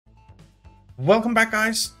Welcome back,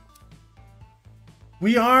 guys.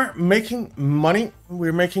 We are making money.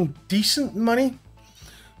 We're making decent money.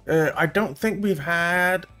 I don't think we've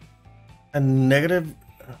had a negative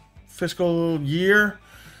fiscal year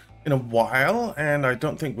in a while, and I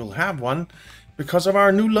don't think we'll have one because of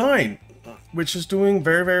our new line, which is doing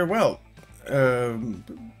very, very well.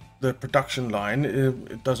 The production line,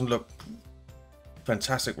 it doesn't look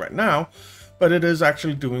fantastic right now, but it is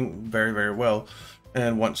actually doing very, very well.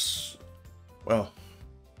 And once the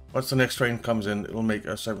next train comes in, it'll make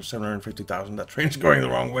us 750,000. That train's going the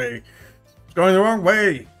wrong way. It's going the wrong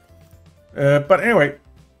way. But anyway,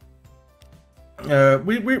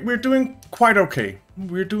 we're doing quite okay.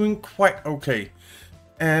 We're doing quite okay.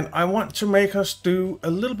 And I want to make us do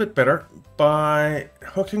a little bit better by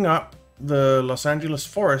hooking up the Los Angeles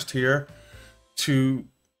forest here to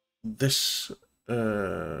this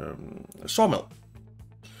sawmill.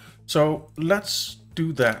 So let's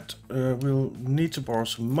do that. We'll need to borrow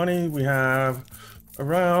some money. We have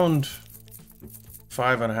around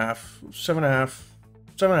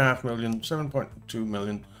 7.5 million, 7.2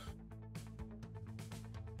 million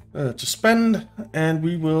to spend, and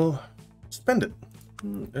we will spend it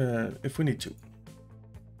if we need to.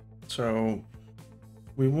 So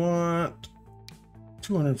we want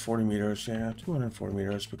 240 meters, yeah, 240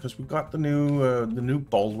 meters, because we got the new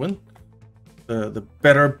Baldwin. The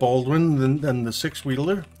better Baldwin than the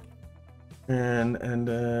six-wheeler, and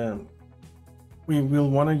we will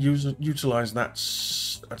want to utilize that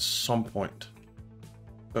at some point.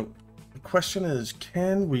 So the question is,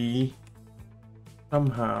 can we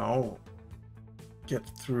somehow get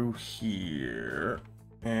through here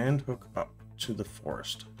and hook up to the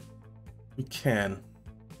forest? We can.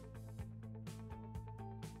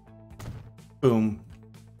 Boom.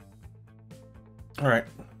 All right.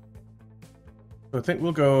 So I think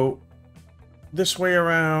we'll go this way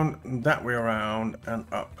around, that way around, and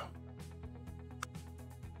up.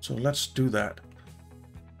 So let's do that.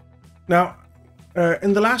 Now,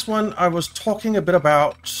 in the last one, I was talking a bit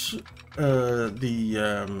about the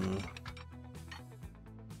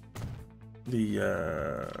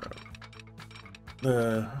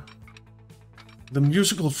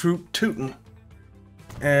musical fruit tootin',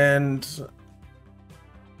 and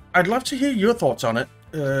I'd love to hear your thoughts on it.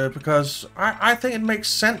 Because I think it makes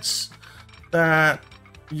sense that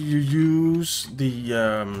you use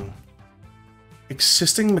the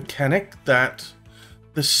existing mechanic that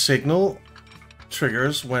the signal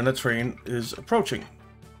triggers when a train is approaching,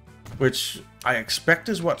 which I expect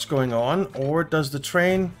is what's going on. Or does the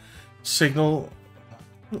train signal,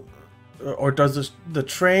 or does the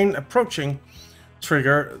train approaching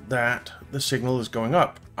trigger that the signal is going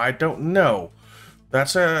up? I don't know.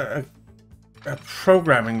 That's a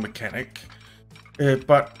programming mechanic,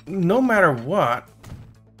 but no matter what,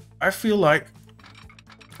 I feel like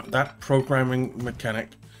that programming mechanic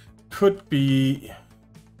could be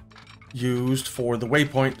used for the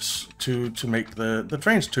waypoints to make the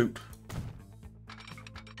trains toot.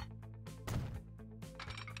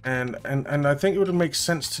 And I think it would make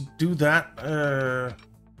sense to do that.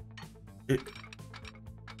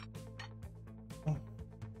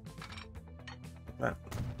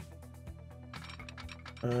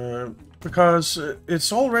 Because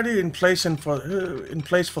it's already in place for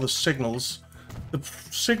the signals. The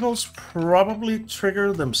signals probably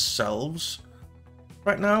trigger themselves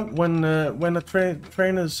right now when a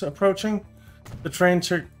train is approaching.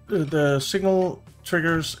 The signal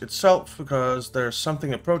triggers itself because there's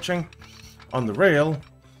something approaching on the rail,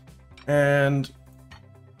 and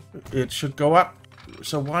it should go up.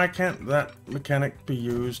 So why can't that mechanic be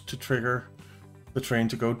used to trigger the train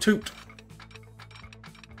to go toot?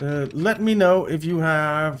 Let me know if you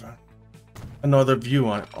have another view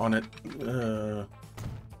on it,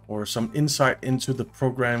 or some insight into the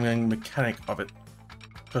programming mechanic of it.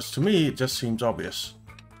 Because to me, it just seems obvious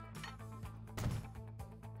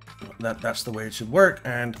that that's the way it should work,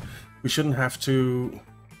 and we shouldn't have to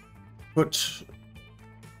put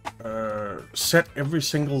set every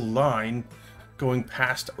single line going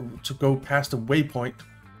past a waypoint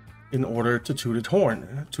in order to toot its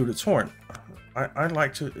horn. I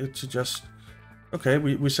like it to just, okay,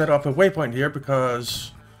 we set up a waypoint here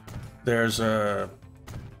because there's a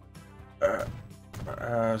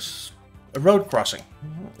road crossing.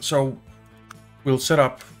 So we'll set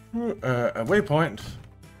up a waypoint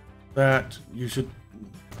that you should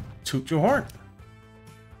toot your horn.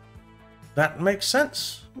 That makes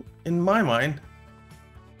sense in my mind.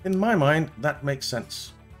 In my mind, that makes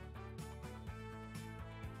sense.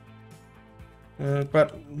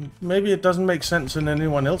 But maybe it doesn't make sense in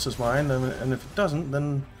anyone else's mind, and if it doesn't,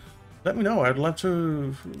 then Let me know. I'd love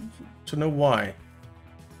to know why.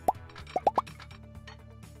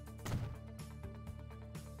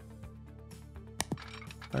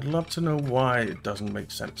 I'd love to know why it doesn't make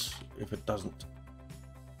sense, if it doesn't.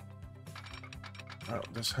 Oh,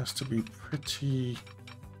 this has to be pretty...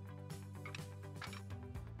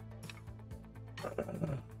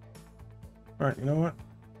 Right, you know what?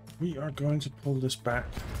 We are going to pull this back.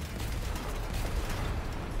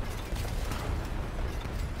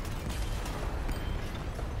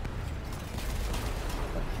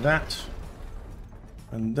 Like that.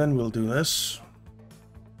 And then we'll do this.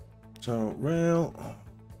 So, rail...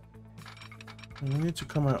 We need to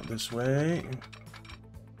come out this way.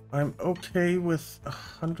 I'm okay with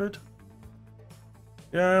 100.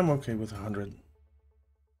 Yeah, I'm okay with 100.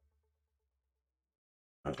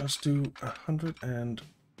 Let's do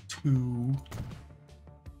 102.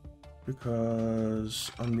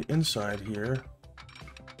 Because on the inside here,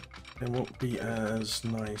 it won't be as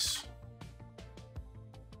nice.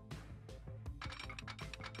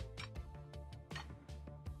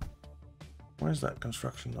 Why is that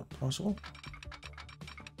construction not possible?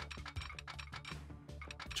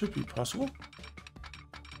 Should be possible.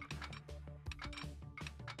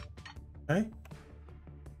 Okay.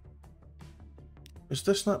 Is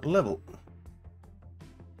this not level?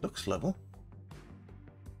 Looks level.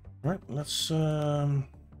 Right, let's try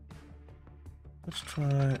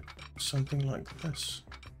something like this.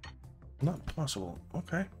 Not possible.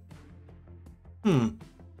 Okay.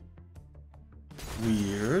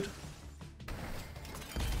 Weird.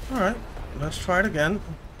 Alright, let's try it again.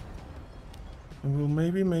 And we'll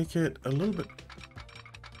maybe make it a little bit...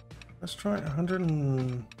 Let's try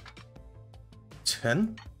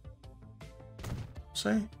 110.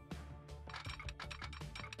 Say?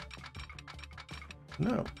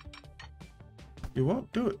 No. You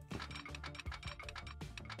won't do it.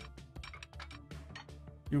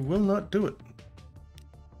 You will not do it.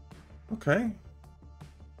 Okay.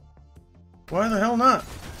 Why the hell not?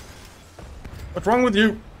 What's wrong with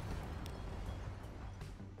you?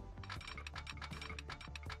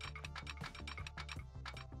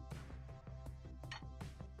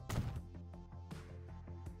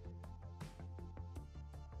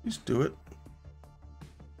 Please do it.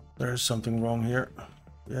 There's something wrong here.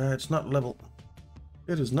 Yeah, it's not level.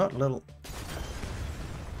 It is not level.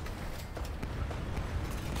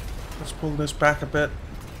 Let's pull this back a bit.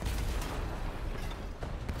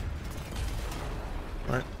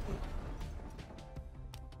 Right.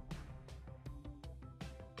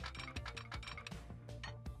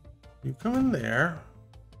 You come in there.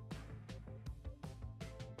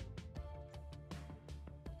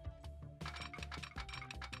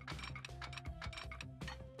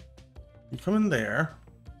 You come in there.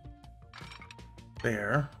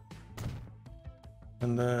 There.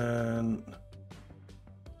 And then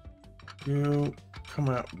you come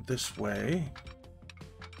out this way.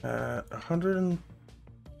 100 and...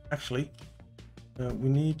 Actually, we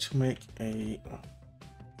need to make a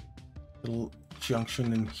little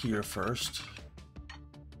junction in here first.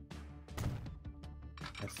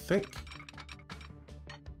 I think.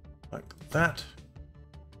 Like that.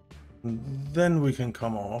 And then we can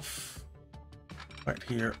come off. Right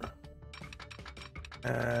here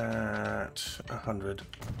at 100.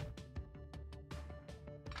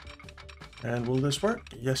 And will this work?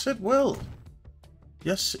 Yes, it will.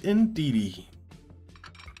 Yes, indeedy.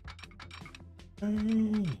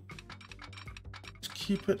 Okay. Let's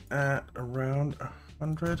keep it at around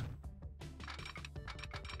 100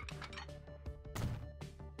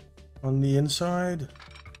 on the inside.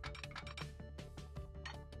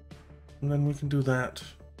 And then we can do that.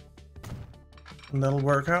 And that'll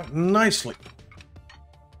work out nicely.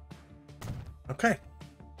 Okay.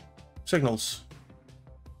 Signals.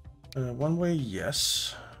 One way,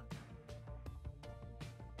 yes.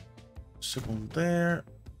 Signal there.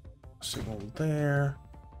 Signal there.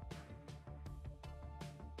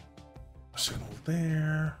 Signal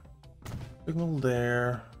there. Signal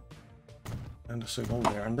there. And a signal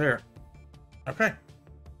there and there. Okay.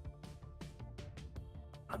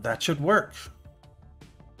 That should work.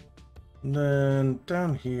 And then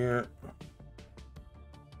down here,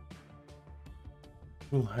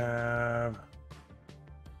 we'll have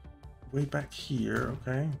way back here,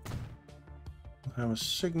 okay? We'll have a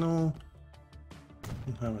signal.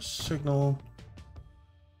 We'll have a signal.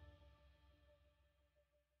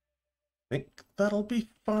 I think that'll be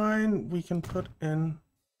fine. We can put in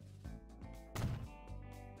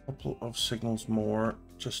a couple of signals more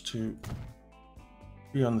just to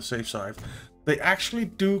be on the safe side. They actually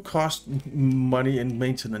do cost money in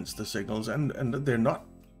maintenance, the signals, and they're not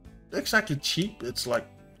exactly cheap. It's like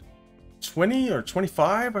 20 or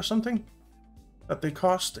 25 or something that they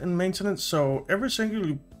cost in maintenance. So every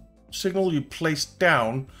single signal you place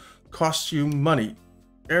down costs you money.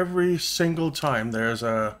 Every single time there's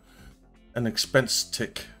an expense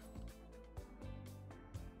tick.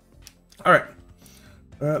 All right,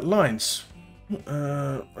 lines.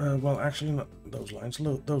 Well, actually, not those lines.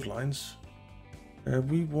 Those lines.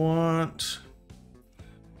 We want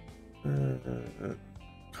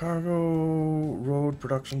cargo road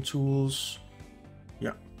production tools.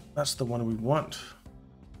 Yeah, that's the one we want.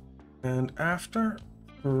 And after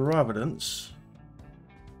Providence,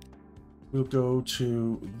 we'll go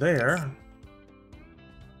to there.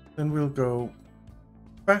 Then we'll go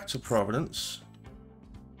back to Providence.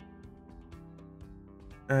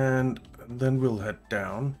 And then we'll head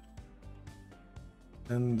down.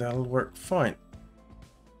 And that'll work fine.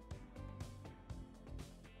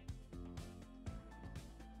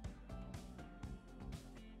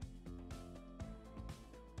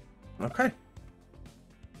 Okay.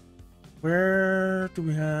 Where do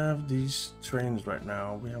we have these trains right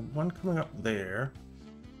now? We have one coming up there.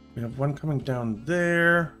 We have one coming down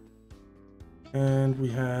there. And we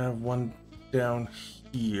have one down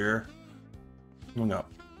here coming up.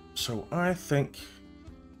 So I think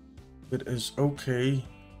it is okay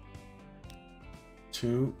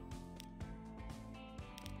to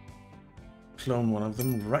clone one of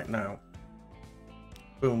them right now.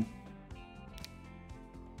 Boom.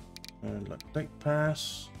 And let date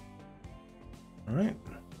pass. All right.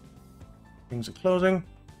 Things are closing.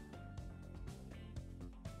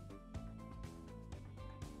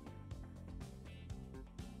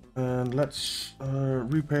 And let's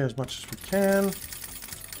repay as much as we can.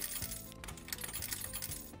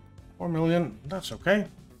 4 million, that's okay.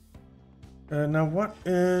 Now what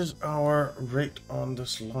is our rate on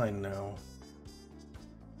this line now?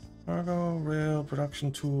 Cargo, rail,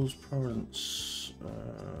 production tools, Providence,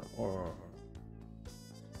 or...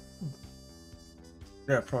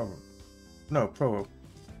 Yeah, Provo. No, Provo.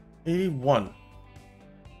 81.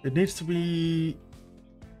 It needs to be...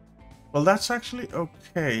 Well, that's actually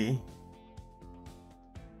okay.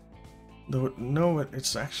 Though, no,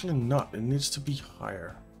 it's actually not. It needs to be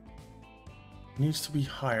higher. It needs to be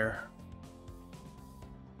higher.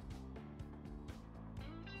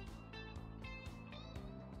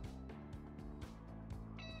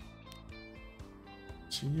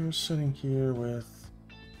 So you're sitting here with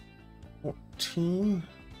 14.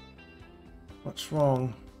 What's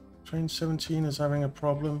wrong? Train 17 is having a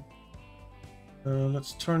problem.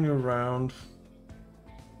 Let's turn you around.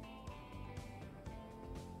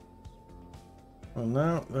 Well,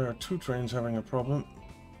 now there are 2 trains having a problem.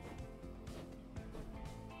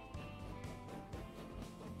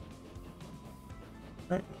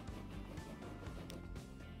 Okay.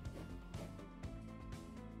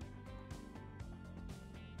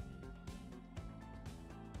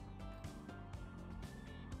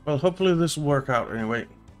 Well, hopefully this will work out anyway.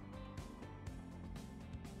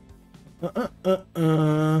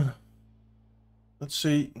 Let's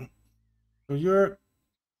see. So you're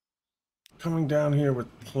coming down here with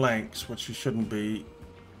planks, which you shouldn't be.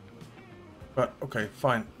 But, okay,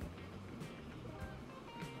 fine.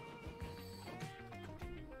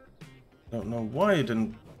 Don't know why you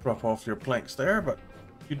didn't drop off your planks there, but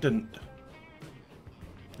you didn't.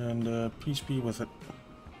 And peace be with it.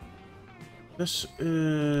 This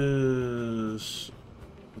is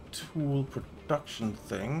the tool production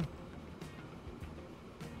thing.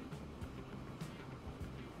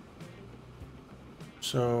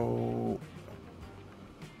 So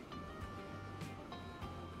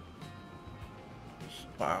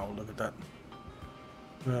wow, look at that.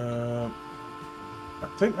 I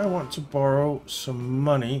think I want to borrow some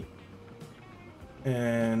money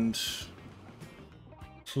and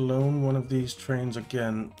clone one of these trains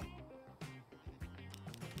again.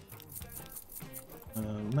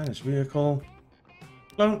 Manage vehicle.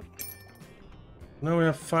 Clone. Now we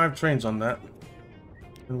have 5 trains on that.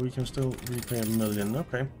 And we can still repay 1 million.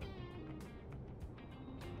 Okay.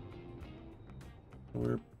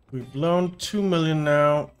 We've loaned 2 million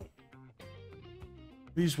now.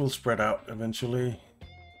 These will spread out eventually.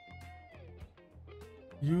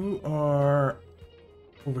 You are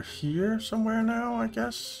over here somewhere now, I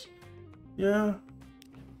guess. Yeah.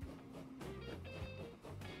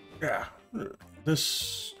 Yeah.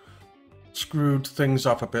 This screwed things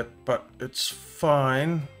up a bit, but it's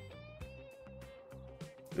fine.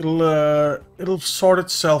 It'll sort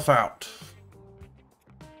itself out.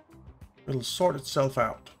 It'll sort itself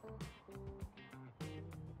out.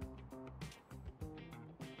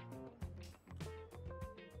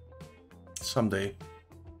 Someday.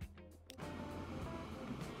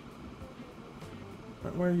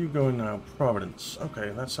 Where are you going now? Providence.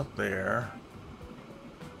 Okay, that's up there.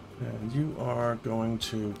 And you are going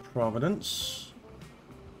to Providence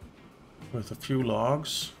with a few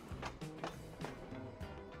logs.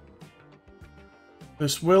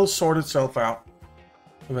 This will sort itself out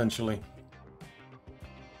eventually.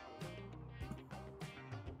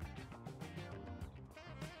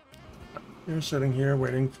 You're sitting here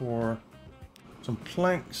waiting for some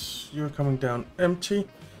planks. You're coming down empty.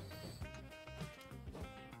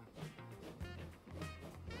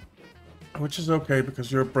 Which is okay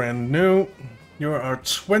because you're brand new. You're our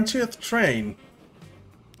 20th train.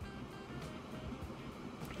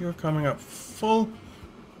 You're coming up full.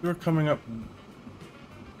 You're coming up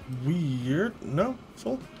weird. No,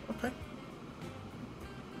 full. Okay.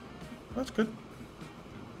 That's good.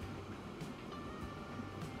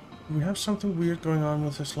 We have something weird going on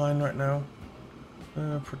with this line right now.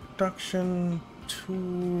 Production,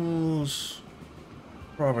 tools,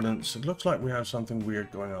 Providence. It looks like we have something weird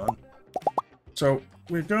going on. So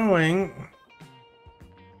we're going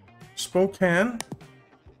Spokane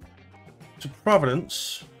to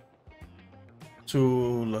Providence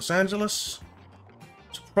to Los Angeles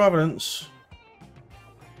to Providence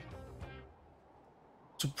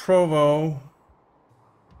to Provo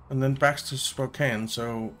and then back to Spokane.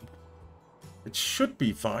 So it should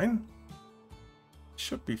be fine.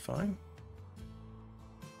 Should be fine.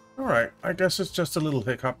 Alright, I guess it's just a little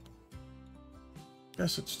hiccup.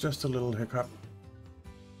 Guess it's just a little hiccup.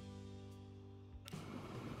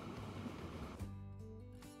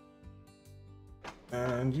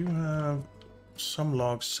 And you have some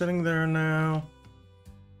logs sitting there now.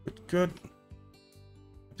 Good.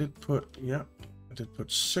 I did put, yeah, I did put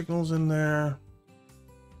signals in there.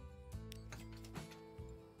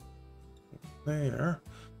 There.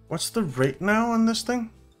 What's the rate now on this thing?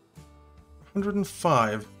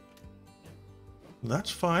 105. That's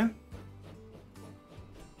fine.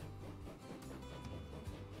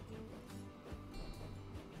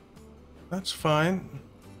 That's fine.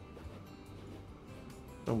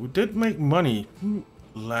 So we did make money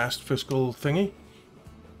last fiscal thingy.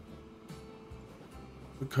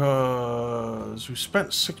 Because we spent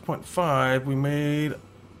 6.5, we made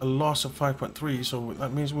a loss of 5.3, so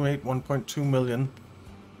that means we made 1.2 million.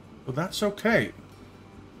 But that's okay.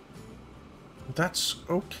 That's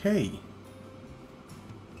okay.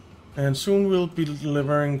 And soon we'll be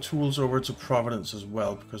delivering tools over to Providence as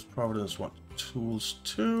well, because Providence wants tools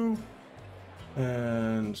too.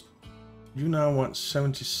 And you now want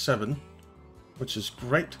 77, which is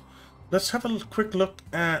great. Let's have a quick look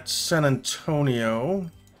at San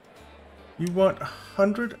Antonio. You want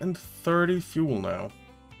 130 fuel now.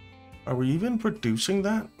 Are we even producing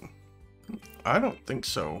that? I don't think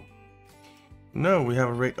so. No, we have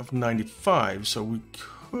a rate of 95, so we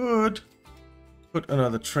could put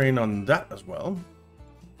another train on that as well.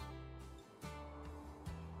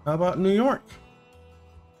 How about New York?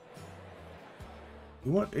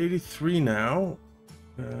 We want 83 now.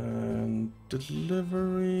 And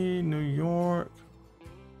delivery, New York.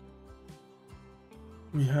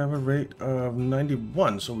 We have a rate of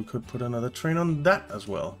 91, so we could put another train on that as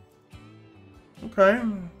well. Okay.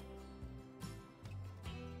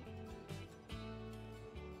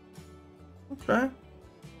 Okay.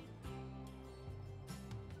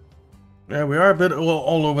 Yeah, we are a bit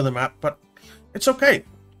all over the map, but it's okay.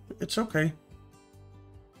 It's okay.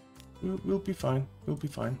 We'll be fine. We'll be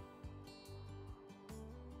fine.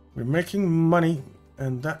 We're making money,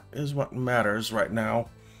 and that is what matters right now.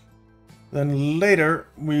 Then later,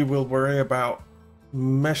 we will worry about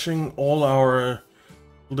meshing all our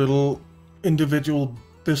little individual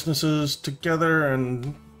businesses together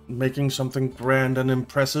and making something grand and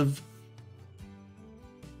impressive.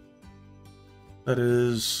 That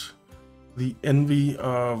is the envy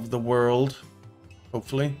of the world,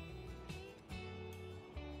 hopefully.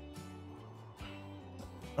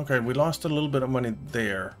 Okay, we lost a little bit of money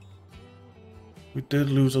there. We did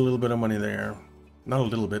lose a little bit of money there. Not a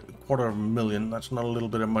little bit, $250,000. That's not a little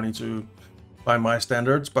bit of money by my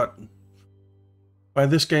standards, but by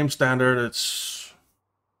this game standard, it's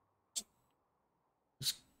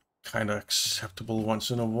kind of acceptable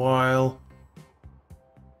once in a while.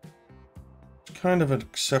 It's kind of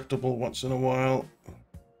acceptable once in a while.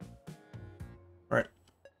 Right.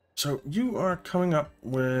 So you are coming up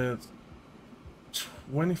with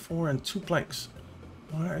 24 and 2 planks.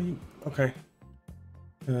 Why are you... Okay.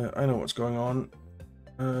 I know what's going on.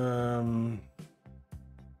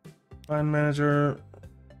 Line manager,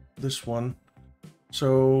 this one.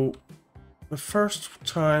 So the first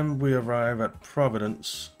time we arrive at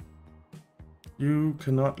Providence, you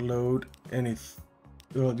cannot load anything.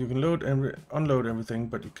 Well, you can load and unload everything,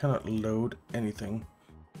 but you cannot load anything.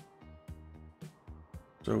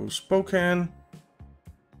 So Spokane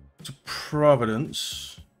to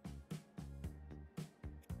Providence.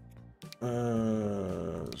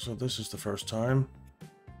 So this is the first time.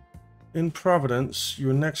 In Providence,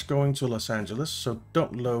 you're next going to Los Angeles, so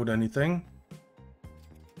don't load anything.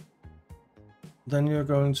 Then you're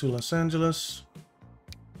going to Los Angeles.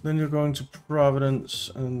 Then you're going to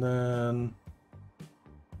Providence, and then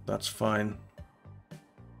that's fine.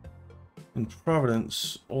 In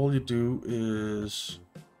Providence, all you do is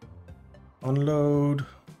unload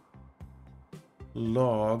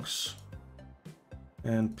logs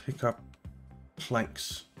and pick up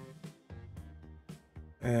planks.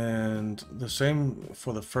 And the same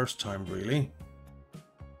for the first time, really.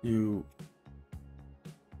 You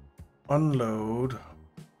unload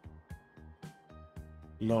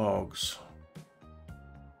logs.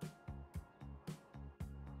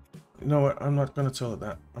 You know what? I'm not going to tell it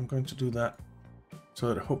that. I'm going to do that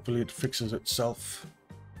so that hopefully it fixes itself.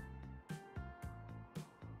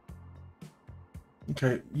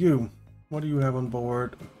 Okay, you. What do you have on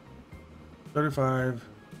board? 35.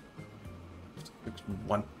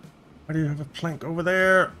 61. Why do you have a plank over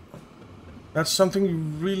there? That's something you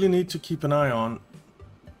really need to keep an eye on.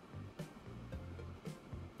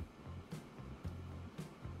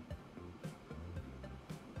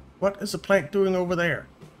 What is the plank doing over there?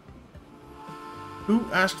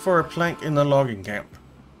 Who asked for a plank in the logging camp?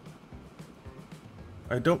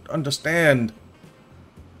 I don't understand.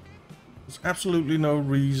 There's absolutely no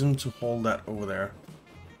reason to hold that over there.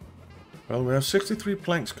 Well, we have 63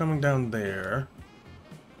 planks coming down there.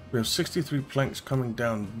 We have 63 planks coming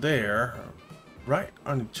down there, right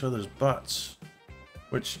on each other's butts,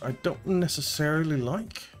 which I don't necessarily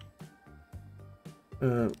like.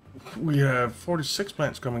 We have 46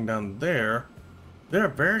 planks coming down there. They're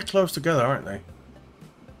very close together, aren't they?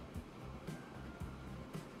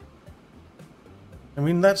 I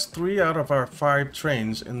mean, that's 3 out of our 5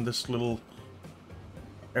 trains in this little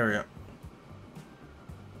area.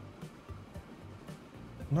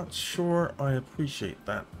 Not sure I appreciate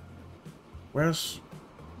that. Where's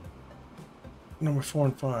number 4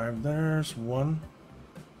 and 5? There's one.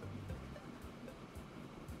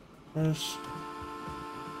 There's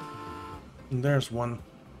one.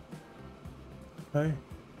 Okay.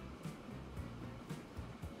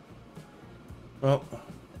 Well,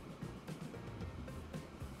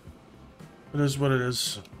 it is what it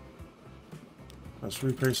is. Let's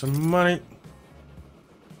repay some money.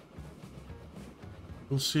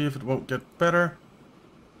 We'll see if it won't get better.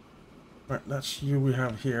 Alright, that's you we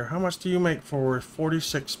have here. How much do you make for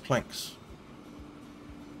 46 planks?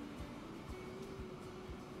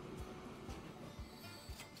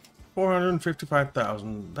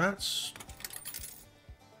 $455,000. That's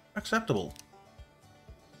acceptable.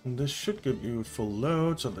 And this should give you a full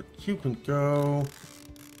load so that you can go.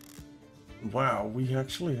 Wow, we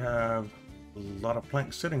actually have a lot of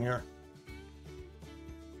planks sitting here.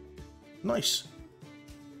 Nice.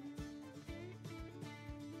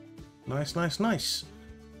 Nice, nice, nice.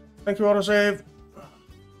 Thank you, autosave.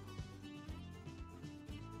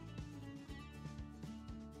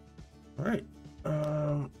 Alright.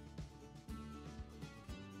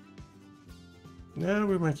 Yeah,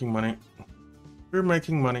 we're making money. We're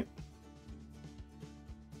making money.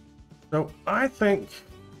 So, I think...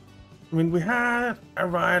 I mean, we had a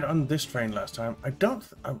ride on this train last time. I don't...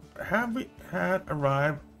 have we had a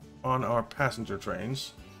ride on our passenger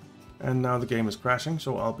trains? And now the game is crashing,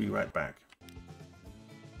 so I'll be right back.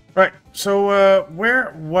 Right, so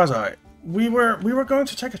where was I? We were going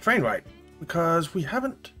to take a train ride because we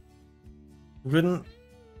haven't ridden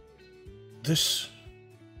this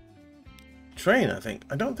train, I think.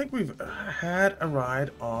 I don't think we've had a ride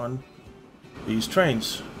on these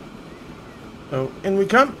trains. So in we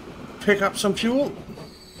come, pick up some fuel.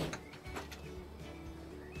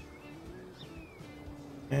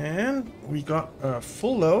 And we got a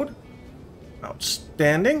full load.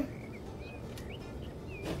 Outstanding.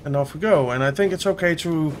 And off we go. And I think it's okay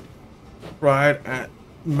to ride at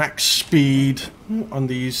max speed on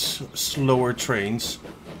these slower trains.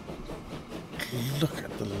 Look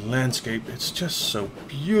at the landscape. It's just so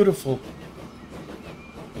beautiful.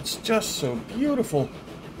 It's just so beautiful.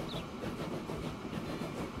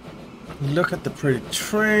 Look at the pretty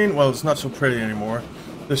train. Well, it's not so pretty anymore.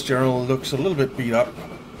 This general looks a little bit beat up.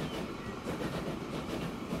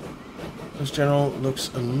 This general looks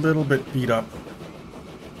a little bit beat up.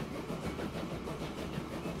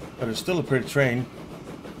 But it's still a pretty train.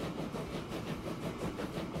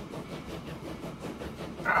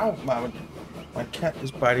 Ow! My cat is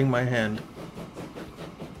biting my hand.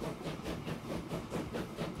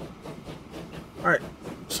 Alright,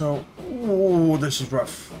 so... Ooh, this is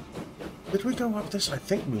rough. Did we go up this? I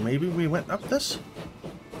think maybe we went up this?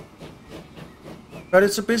 But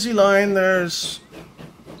it's a busy line. There's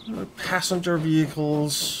passenger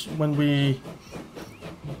vehicles when we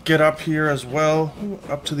get up here as well,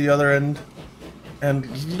 up to the other end. And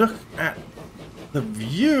look at the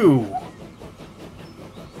view!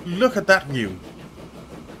 Look at that view!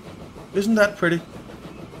 Isn't that pretty?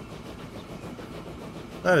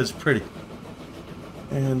 That is pretty.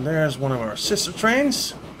 And there's one of our sister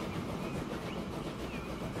trains.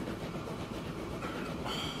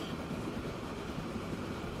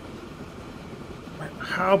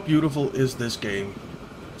 How beautiful is this game?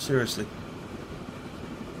 Seriously.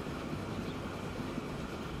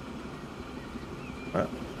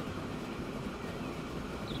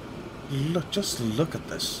 Look, just look at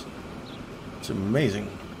this. It's amazing.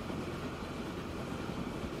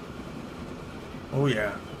 Oh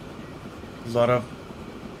yeah. A lot of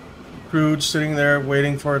crews sitting there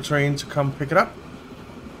waiting for a train to come pick it up.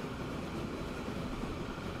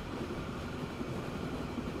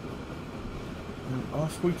 And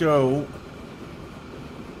off we go.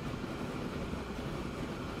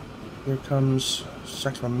 Here comes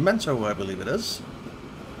Sacramento, I believe it is.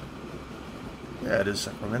 Yeah, it is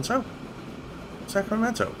Sacramento.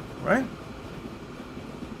 Sacramento, right?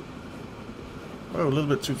 Oh, a little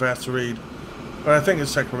bit too fast to read. But I think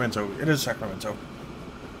it's Sacramento. It is Sacramento.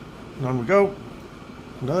 And on we go.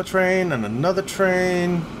 Another train and another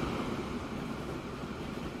train.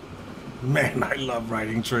 Man, I love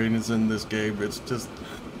riding trains in this game. It's just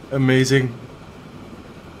amazing.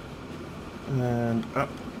 And up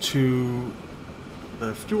to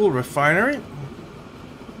the fuel refinery.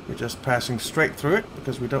 We're just passing straight through it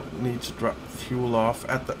because we don't need to drop fuel off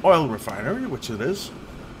at the oil refinery, which it is.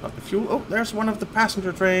 Not the fuel. Oh, there's one of the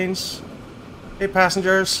passenger trains. Hey,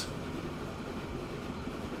 passengers.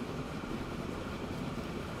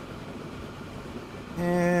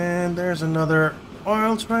 And there's another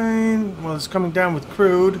oil train. Well, it's coming down with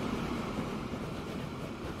crude.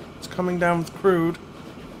 It's coming down with crude.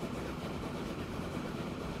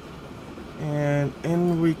 And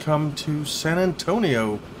in we come to San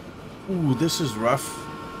Antonio. Ooh, this is rough.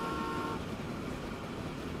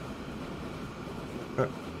 But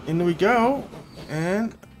in we go.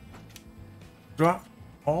 And drop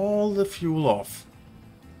all the fuel off.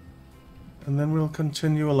 And then we'll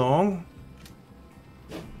continue along.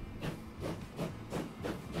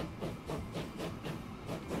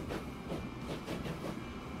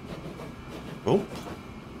 Oh.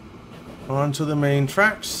 Onto the main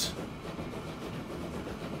tracks.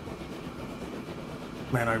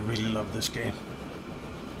 Man, I really love this game.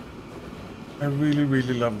 I really,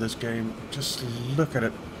 really love this game. Just look at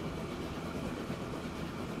it.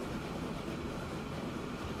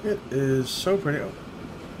 It is so pretty. Oh.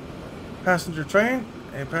 Passenger train.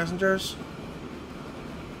 Hey, passengers.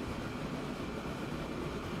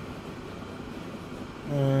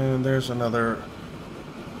 And there's another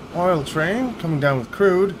oil train coming down with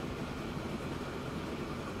crude.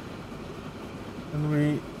 And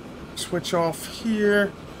we switch off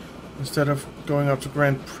here. Instead of going up to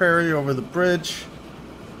Grand Prairie over the bridge,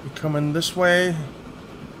 we come in this way.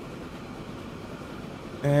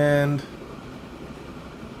 And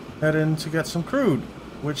head in to get some crude,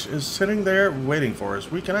 which is sitting there waiting for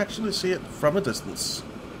us. We can actually see it from a distance.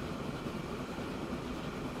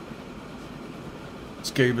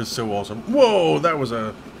 This game is so awesome. Whoa, that was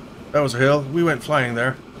a hill. We went flying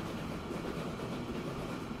there.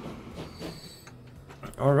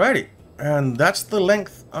 Alrighty, and that's the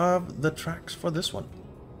length of the tracks for this one.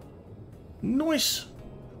 Nice.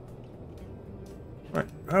 Right,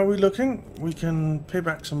 how are we looking? We can pay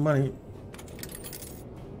back some money.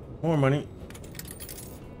 More money.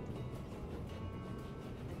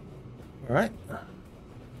 Alright.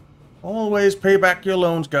 Always pay back your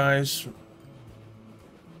loans, guys.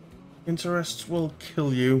 Interest will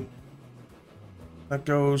kill you. That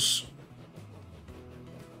goes,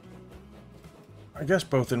 I guess,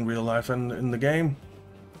 both in real life and in the game.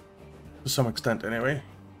 To some extent, anyway.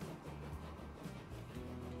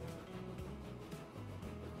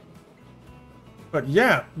 But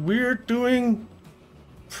yeah, we're doing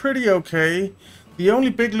pretty okay. The only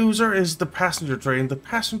big loser is the passenger train. The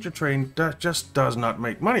passenger train just does not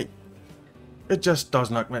make money. It just does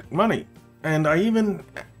not make money. And I even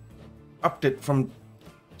upped it from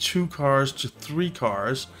 2 cars to 3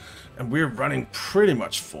 cars, and we're running pretty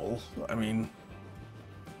much full. I mean,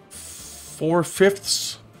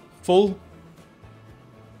 4/5 full,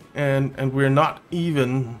 and we're not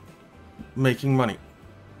even making money.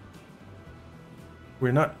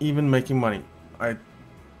 We're not even making money.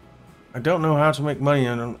 I don't know how to make money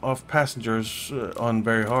off passengers on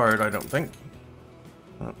very hard, I don't think.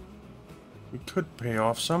 We could pay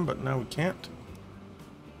off some, but now we can't.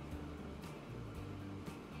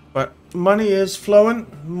 But money is flowing.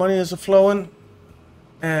 Money is a-flowing.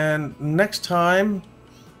 And next time,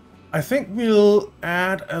 I think we'll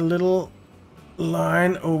add a little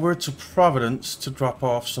line over to Providence to drop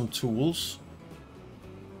off some tools.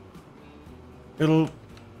 It'll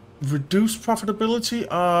reduce profitability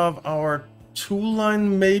of our tool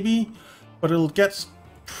line maybe, but it'll get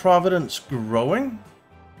Providence growing,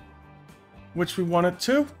 which we want it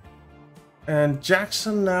to. And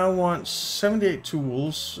Jackson now wants 78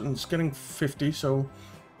 tools and it's getting 50, so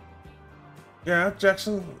yeah,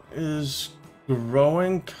 Jackson is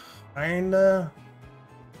growing kinda.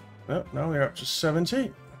 Oh, now we're up to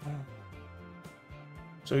 70.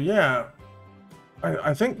 So yeah,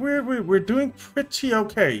 I think we're doing pretty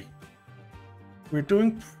okay. We're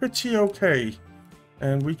doing pretty okay,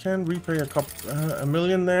 and we can repay a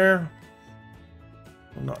million there.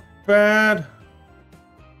 Not bad.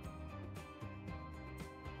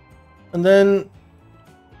 And then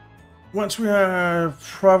once we have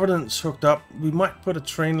Providence hooked up, we might put a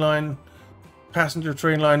train line, passenger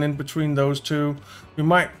train line in between those two. We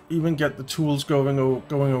might even get the tools going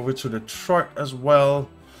over to Detroit as well,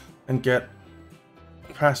 and get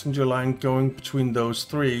a passenger line going between those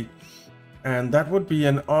three. And that would be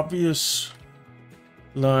an obvious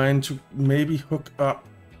line to maybe hook up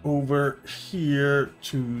over here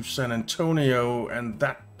to San Antonio and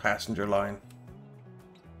that passenger line.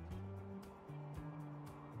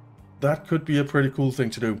 That could be a pretty cool thing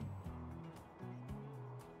to do.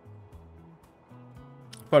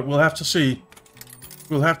 But we'll have to see.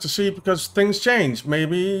 We'll have to see because things change.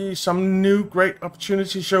 Maybe some new great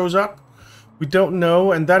opportunity shows up. We don't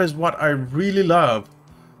know, and that is what I really love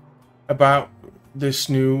about this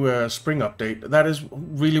new spring update. That is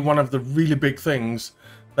really one of the really big things,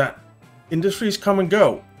 that industries come and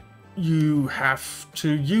go. You have to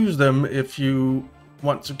use them if you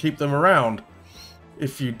want to keep them around.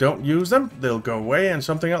 If you don't use them, they'll go away and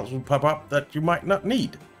something else will pop up that you might not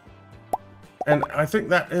need. And I think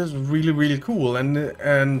that is really, really cool, and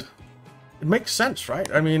it makes sense,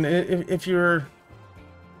 right? I mean, if you're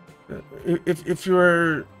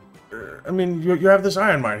I mean, you have this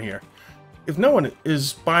iron mine here. If no one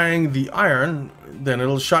is buying the iron, then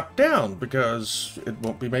it'll shut down because it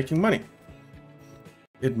won't be making money.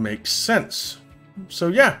 It makes sense. So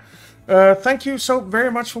yeah, thank you so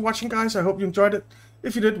very much for watching, guys. I hope you enjoyed it.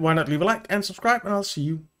 If you did, why not leave a like and subscribe, and I'll see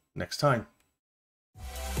you next time.